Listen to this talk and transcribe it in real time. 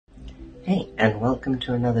Hey, and welcome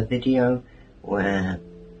to another video where,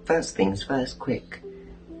 first things first, quick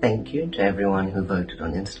thank you to everyone who voted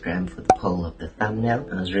on Instagram for the poll of the thumbnail.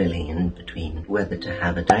 I was really in between whether to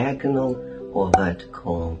have a diagonal or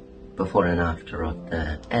vertical before and after of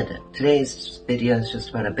the edit. Today's video is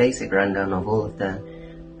just about a basic rundown of all of the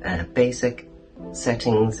basic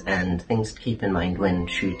settings and things to keep in mind when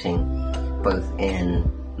shooting, both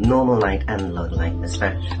in normal light and low light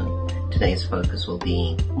especially. Today's focus will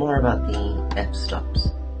be more about the f-stops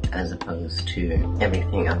as opposed to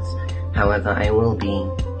everything else. However, I will be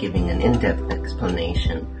giving an in-depth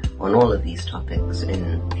explanation on all of these topics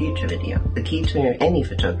in future video. The key to any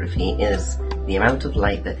photography is the amount of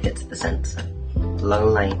light that hits the sensor. Low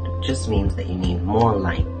light just means that you need more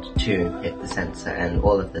light to hit the sensor, and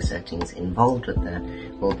all of the settings involved with that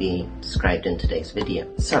will be described in today's video.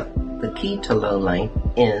 So, the key to low light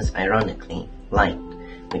is, ironically, light,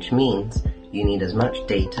 which means you need as much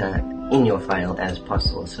data in your file as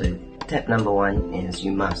possible. So step number one is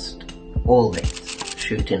you must always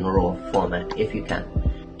shoot in RAW format if you can.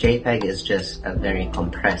 JPEG is just a very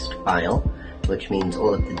compressed file, which means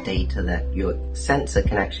all of the data that your sensor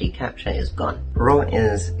can actually capture is gone. RAW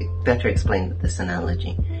is better explained with this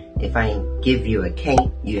analogy. If I give you a cake,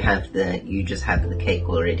 you just have the cake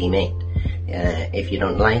already made. If you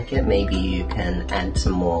don't like it, maybe you can add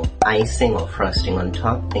some more icing or frosting on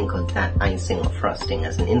top. Think of that icing or frosting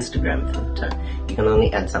as an Instagram filter. You can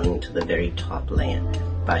only add something to the very top layer,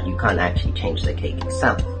 but you can't actually change the cake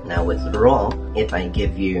itself. Now with RAW, if I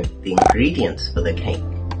give you the ingredients for the cake,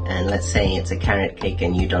 and let's say it's a carrot cake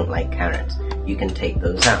and you don't like carrots, you can take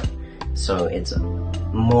those out. So it's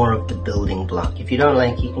more of the building block. If you don't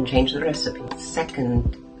like it, you can change the recipe.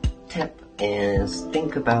 Second tip is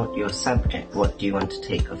think about your subject. What do you want to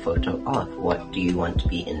take a photo of? What do you want to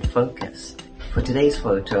be in focus? For today's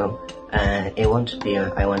photo, I wanted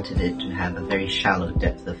it to have a very shallow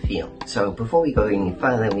depth of field. So before we go any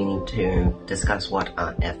further, we need to discuss what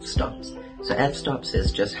are f-stops. So f-stops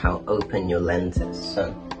is just how open your lens is.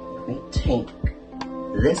 So we take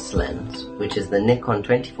this lens, which is the Nikon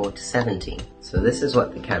 24-70. So this is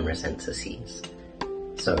what the camera sensor sees.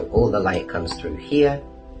 So all the light comes through here,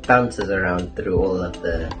 bounces around through all of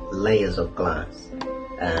the layers of glass,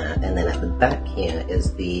 and then at the back here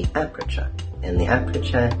is the aperture, and the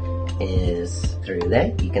aperture is through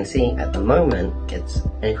there. You can see at the moment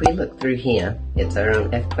if we look through here, it's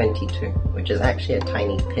around f22, which is actually a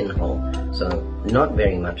tiny pinhole, so not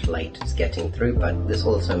very much light is getting through, but this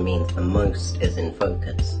also means the most is in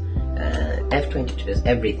focus. F22 is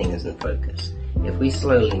everything is in focus. If we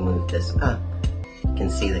slowly move this up, you can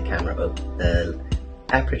see the camera open, the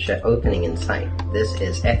aperture opening inside. This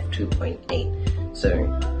is f2.8. So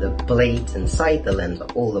the blades inside the lens are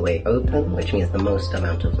all the way open, which means the most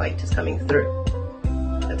amount of light is coming through.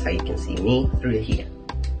 That's how you can see me through here.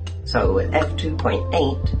 So with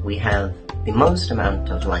f2.8, we have the most amount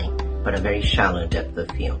of light, but a very shallow depth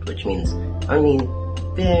of field, which means only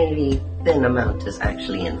very thin amount is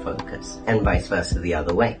actually in focus, and vice versa the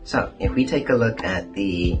other way. So if we take a look at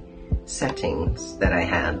the settings that I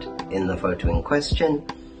had in the photo in question,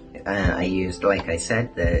 I used, like I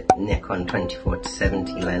said, the Nikon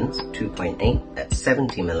 24-70 lens, 2.8, that's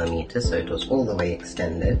 70mm, so it was all the way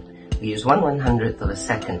extended. We used 1/100th of a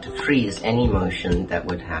second to freeze any motion that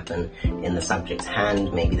would happen in the subject's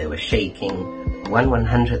hand. Maybe they were shaking.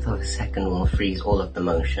 1/100th of a second will freeze all of the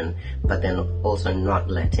motion, but then also not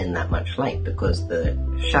let in that much light because the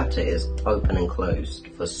shutter is open and closed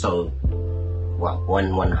for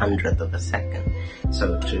 1/100th of a second.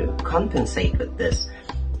 So to compensate with this,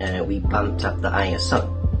 we bumped up the ISO,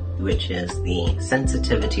 which is the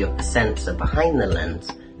sensitivity of the sensor behind the lens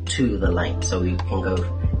to the light. So we can go,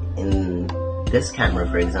 in this camera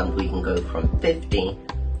for example, we can go from 50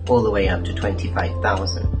 all the way up to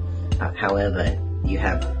 25,000. However, you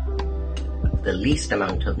have the least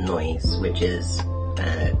amount of noise, which is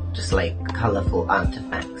just like colorful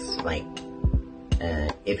artifacts, like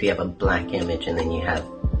if you have a black image and then you have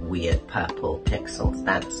weird purple pixels,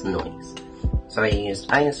 that's noise. So I used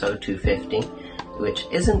ISO 250, which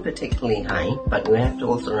isn't particularly high, but we have to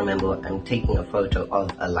also remember I'm taking a photo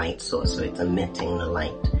of a light source, so it's emitting the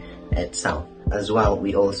light itself. As well,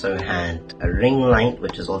 we also had a ring light,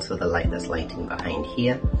 which is also the light that's lighting behind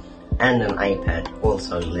here, and an iPad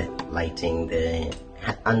also lighting the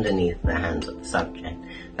underneath the hands of the subject.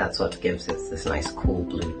 That's what gives us this nice cool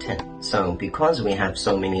blue tint. So because we have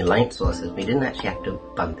so many light sources, we didn't actually have to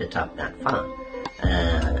bump it up that far.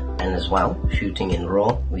 And as well, shooting in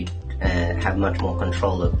RAW, we have much more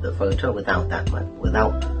control of the photo without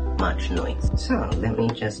much noise. So let me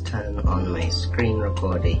just turn on my screen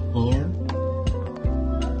recorder here.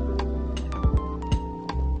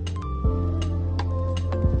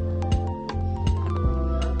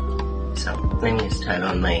 let me just turn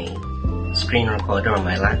on my screen recorder on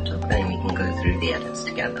my laptop, then we can go through the edits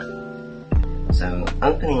together. So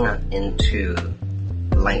opening up into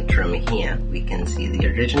Lightroom here, we can see the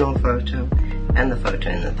original photo and the photo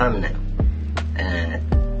in the thumbnail.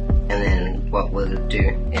 And then what we'll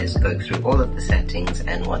do is go through all of the settings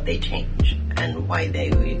and what they change and why they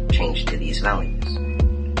change to these values.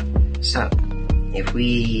 So if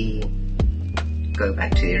we go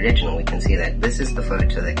back to the original, we can see that this is the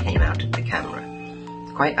photo that came out of the camera.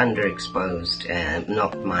 It's quite underexposed,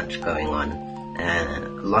 not much going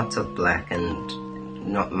on, lots of black and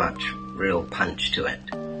not much real punch to it.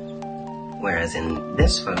 Whereas in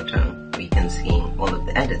this photo, we can see all of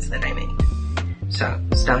the edits that I made. So,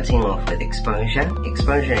 starting off with exposure.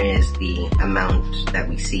 Exposure is the amount that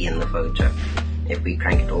we see in the photo. If we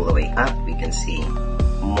crank it all the way up, we can see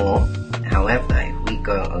more. However, if we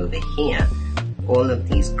go over here, all of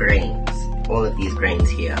these grains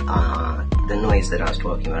here are the noise that I was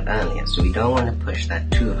talking about earlier. So we don't want to push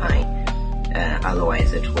that too high,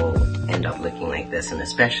 otherwise it will end up looking like this. And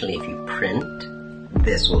especially if you print,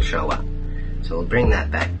 this will show up. So we'll bring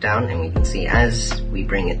that back down, and we can see as we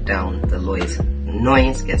bring it down, the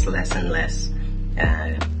noise gets less and less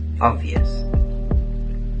obvious.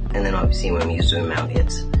 And then obviously when we zoom out,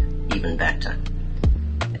 it's even better.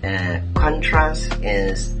 Contrast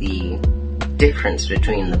is the difference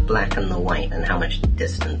between the black and the white and how much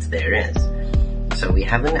distance there is. So we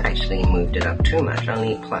haven't actually moved it up too much,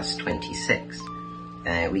 only plus 26.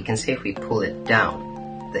 We can see if we pull it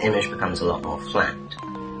down, the image becomes a lot more flat.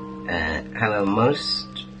 However,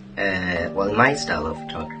 in my style of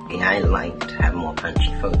photography, I like to have more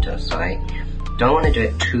punchy photos, so I don't want to do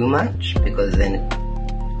it too much, because then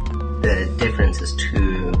the difference is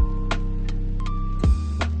too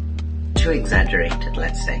exaggerated,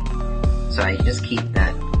 let's say. So I just keep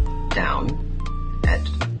that down at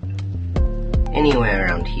anywhere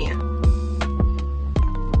around here.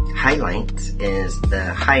 Highlights is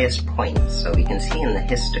the highest point, so we can see in the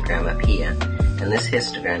histogram up here, and this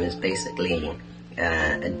histogram is basically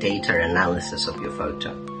a data analysis of your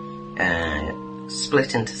photo,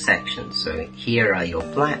 split into sections. So here are your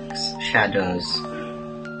blacks, shadows,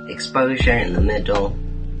 exposure in the middle,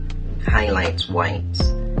 highlights, whites,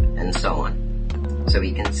 and so on. So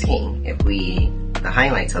we can see the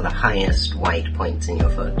highlights are the highest white points in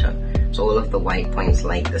your photo. So all of the white points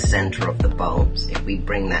like the center of the bulbs, if we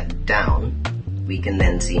bring that down, we can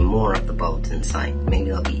then see more of the bulbs inside.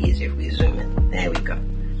 Maybe it'll be easier if we zoom in. There we go.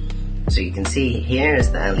 So you can see here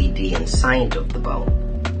is the LED inside of the bulb.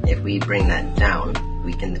 If we bring that down,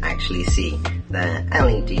 we can actually see the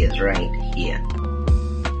LED is right here.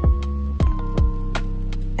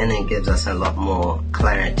 And it gives us a lot more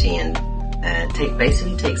clarity and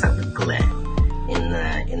basically takes out the glare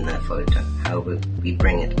in the photo. However, we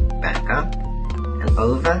bring it back up and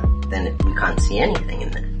over, then we can't see anything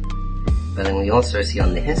in there. But then we also see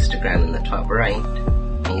on the histogram in the top right,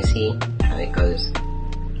 and you see how it goes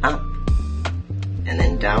up and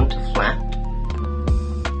then down to flat.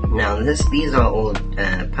 Now these are all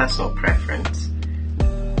personal preference.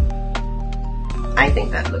 I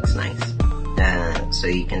think that looks nice. So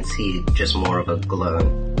you can see just more of a glow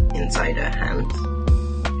inside her hands.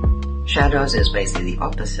 Shadows is basically the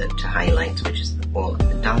opposite to highlights, which is all of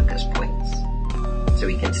the darkest points. So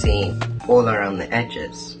we can see all around the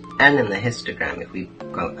edges, and in the histogram, if we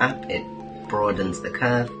go up, it broadens the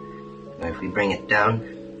curve, or if we bring it down,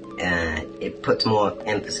 it puts more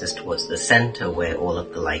emphasis towards the center where all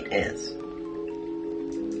of the light is.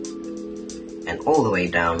 And all the way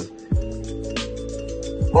down,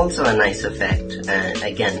 also a nice effect,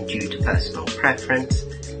 again due to personal preference,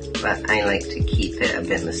 but I like to keep it a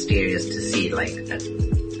bit mysterious to see like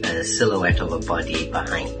a silhouette of a body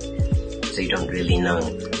behind, so you don't really know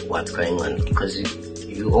what's going on, because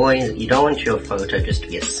you don't want your photo just to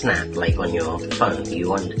be a snap like on your phone. You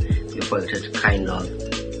want your photo to kind of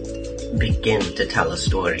begin to tell a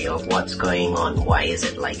story of what's going on, why is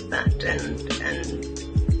it like that, and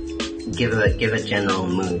give a general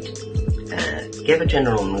mood. Give a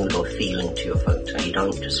general mood or feeling to your photo. You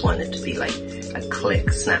don't just want it to be like a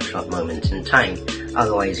click snapshot moment in time,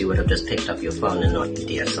 otherwise you would have just picked up your phone and not the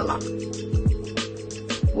DSLR.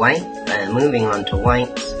 White, moving on to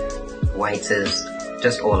whites. Whites is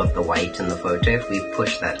just all of the white in the photo. If we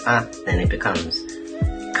push that up, then it becomes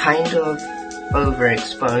kind of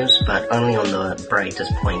overexposed, but only on the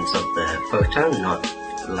brightest points of the photo, not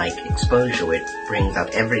like exposure, which brings up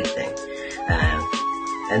everything.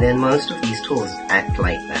 And then most of these tools act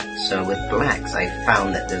like that. So with blacks, I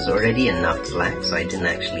found that there's already enough black, so I didn't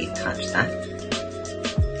actually touch that.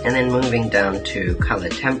 And then moving down to color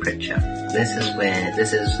temperature. This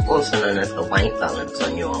is also known as the white balance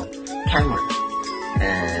on your camera.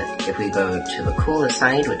 If we go to the cooler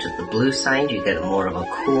side, which is the blue side, you get more of a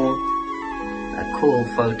cool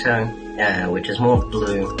photo, which is more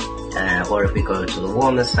blue. Or if we go to the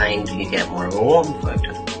warmer side, you get more of a warm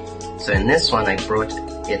photo. So in this one,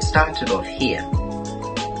 it started off here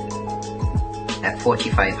at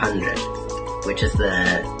 4500, which is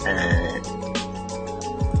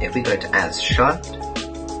if we go to as shot,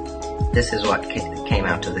 this is what came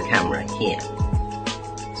out of the camera here.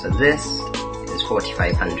 So this is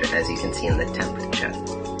 4500, as you can see in the temperature.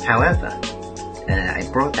 However, I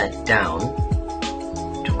brought that down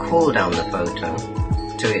to cool down the photo,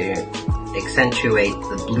 to accentuate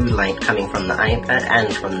the blue light coming from the iPad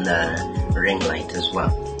and from the ring light as well.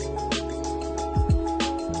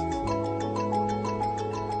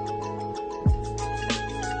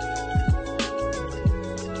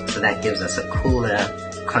 So that gives us a cooler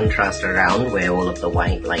contrast around where all of the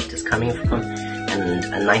white light is coming from, and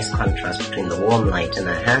a nice contrast between the warm light in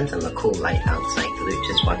our hands and the cool light outside, which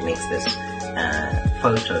is what makes this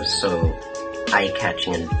photo so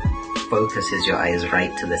eye-catching and focuses your eyes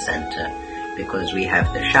right to the center, because we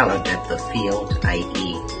have the shallow depth of field,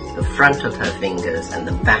 i.e. the front of her fingers and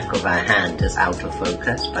the back of our hand is out of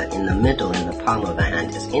focus, but in the middle, in the palm of our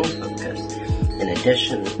hand, is in focus.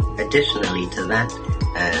 Additionally to that,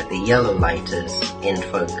 the yellow light is in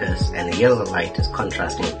focus, and the yellow light is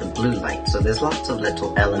contrasting with the blue light. So there's lots of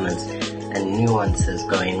little elements and nuances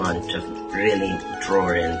going on to really draw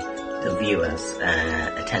in the viewer's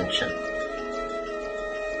attention.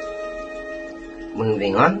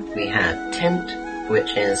 Moving on, we have tint,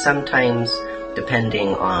 which is sometimes, depending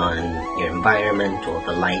on your environment or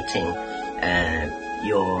the lighting,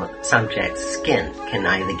 your subject's skin can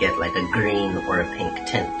either get like a green or a pink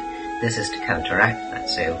tint. This is to counteract that.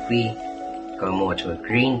 So if we go more to a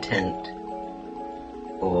green tint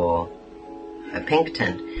or a pink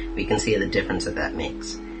tint, we can see the difference that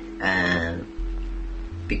makes.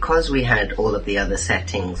 Because we had all of the other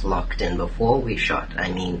settings locked in before we shot, I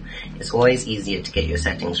mean, it's always easier to get your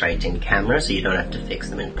settings right in camera so you don't have to fix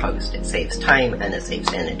them in post. It saves time and it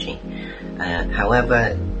saves energy.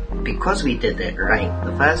 However, because we did it right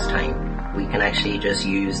the first time, we can actually just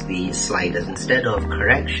use these sliders. Instead of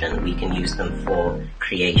correction, we can use them for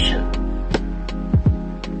creation.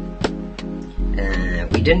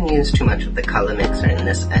 We didn't use too much of the color mixer in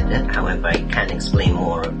this edit, however I can explain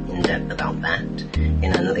more in depth about that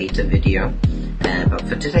in a later video. But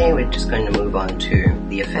for today we're just going to move on to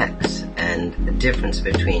the effects and the difference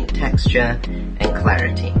between texture and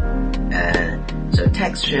clarity. So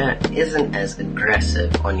texture isn't as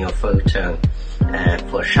aggressive on your photo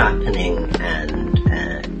for sharpening, and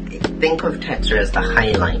think of texture as the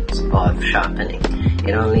highlight of sharpening.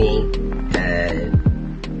 It only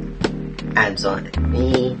adds on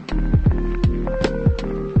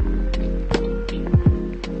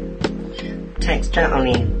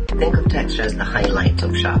think of texture as the highlight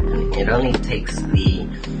of sharpening. It only takes the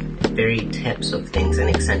very tips of things and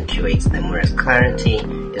accentuates them, whereas clarity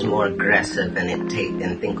is more aggressive, and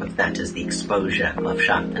think of that as the exposure of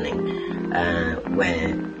sharpening,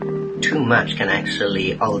 where too much can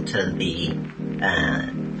actually alter the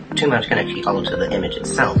image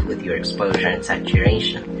itself with your exposure and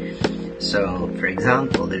saturation. So, for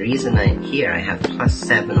example, the reason I have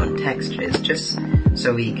 +7 on texture is just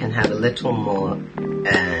so we can have a little more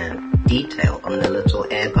detail on the little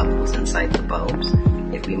air bubbles inside the bulbs.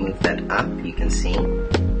 If we move that up, you can see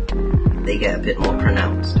they get a bit more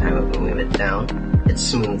pronounced. However, move it down, it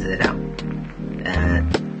smooths it out.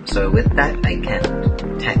 So with that, I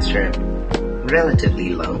kept texture relatively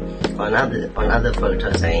low. On other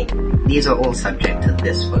photos, these are all subject to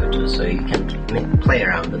this photo, so you can play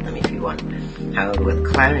around with them if you want. However, with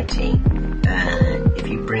clarity, if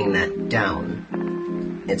you bring that down,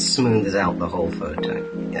 it smooths out the whole photo,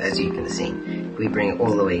 as you can see. If we bring it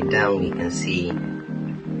all the way down, we can see,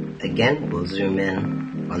 again, we'll zoom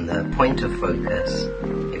in on the point of focus.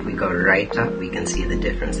 If we go right up, we can see the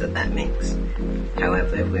difference that makes.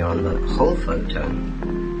 However, if we're on the whole photo,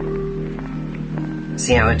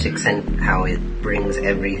 see how it brings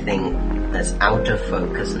everything that's out of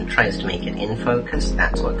focus and tries to make it in focus?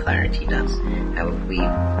 That's what clarity does. However, if we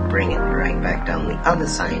bring it right back down the other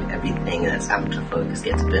side, everything that's out of focus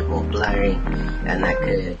gets a bit more blurry, and that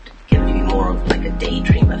could give you more of like a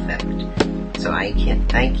daydream effect. So I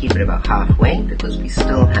keep it about halfway, because we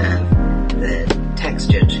still have the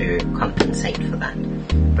texture to compensate for that.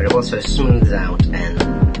 But it also smooths out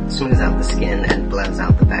the skin and blurs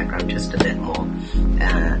out the background just a bit more,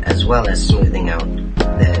 as well as smoothing out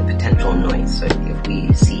the potential noise. So if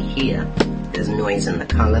we see there's noise in the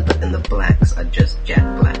color, but then the blacks are just jet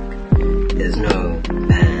black. There's no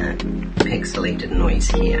pixelated noise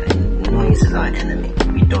here, and noise is our enemy.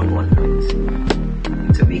 We don't want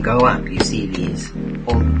noise. So we go up, you see these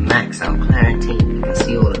all max out clarity, you can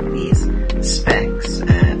see all of these specks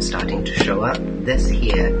starting to show up. This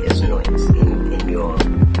here is noise in your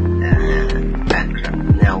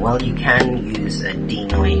background. Now, while you can use a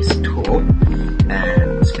denoise tool,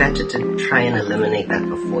 it's better to try and eliminate that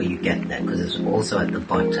before you get there, because it's also at the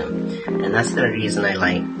bottom. And that's the reason I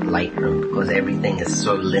like Lightroom, because everything is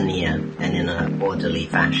so linear and in an orderly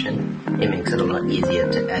fashion. It makes it a lot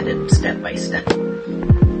easier to edit step by step.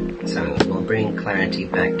 So we'll bring clarity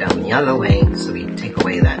back down the other way, so we take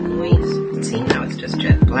away that noise. See, now it's just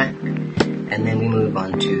jet black. And then we move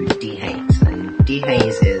on to dehaze. And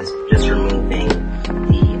dehaze is just removing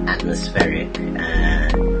the atmospheric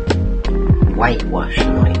whitewash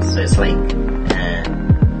noise. So it's like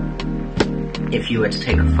if you were to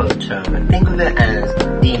take a photo, think of it as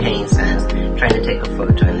dehaze as trying to take a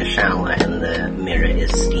photo in the shower and the mirror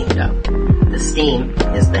is steamed up. The steam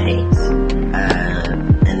is the haze.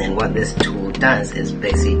 And then what this tool does is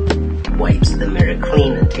basically wipes the mirror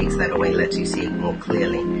clean and takes that away, lets you see it more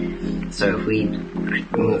clearly. So if we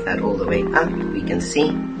move that all the way up, we can see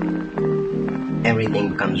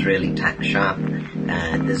everything becomes really tack-sharp.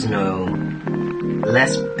 There's no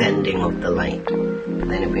less bending of the light.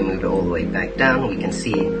 Then if we move it all the way back down, we can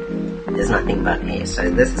see there's nothing but haze. So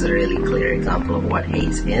this is a really clear example of what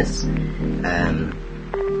haze is.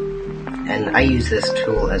 And I use this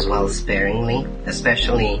tool as well sparingly,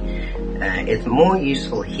 especially it's more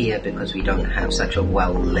useful here because we don't have such a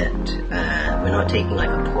well lit, we're not taking like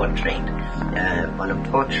a portrait. On a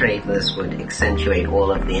portrait, this would accentuate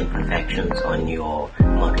all of the imperfections on your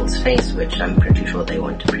model's face, which I'm pretty sure they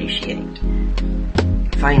won't appreciate.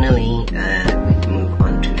 Finally, we move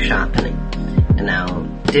on to sharpening. And now,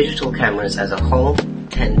 digital cameras as a whole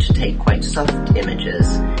tend to take quite soft images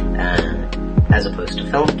as opposed to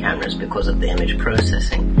film cameras because of the image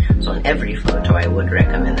processing. So on every photo I would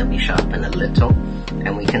recommend that we sharpen a little,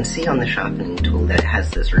 and we can see on the sharpening tool that it has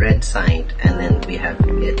this red side, and then we have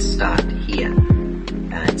it start here.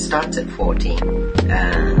 It starts at 40,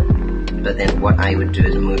 but then what I would do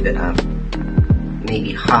is move it up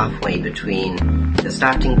maybe halfway between the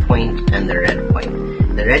starting point and the red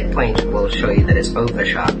point. The red point will show you that it's over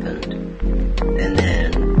sharpened, and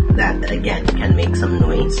then that again can make some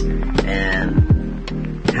noise.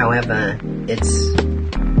 However, it's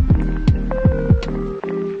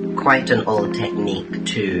quite an old technique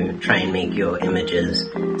to try and make your images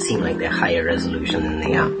seem like they're higher resolution than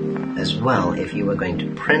they are. As well, if you were going to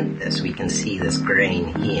print this, we can see this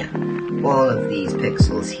grain here. All of these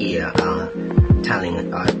pixels here are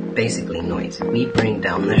basically noise. If we bring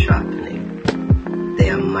down the sharpening, they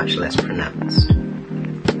are much less pronounced.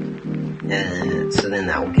 So then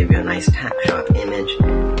that will give you a nice tack-sharp image,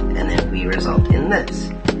 and then we result in this.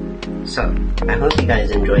 So, I hope you guys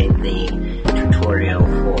enjoyed the tutorial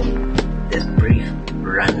for this brief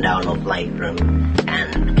rundown of Lightroom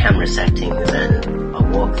and camera settings and a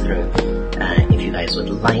walkthrough. If you guys would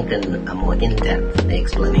like a more in-depth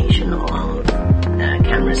explanation of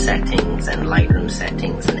camera settings and Lightroom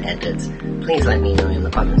settings and edits, please let me know in the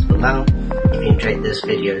comments below. If you enjoyed this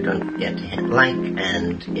video, don't forget to hit like,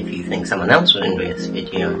 and if you think someone else would enjoy this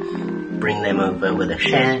video, bring them over with a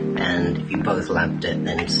share, and if you both loved it,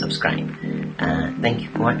 then subscribe. Thank you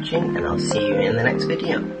for watching, and I'll see you in the next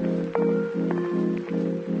video.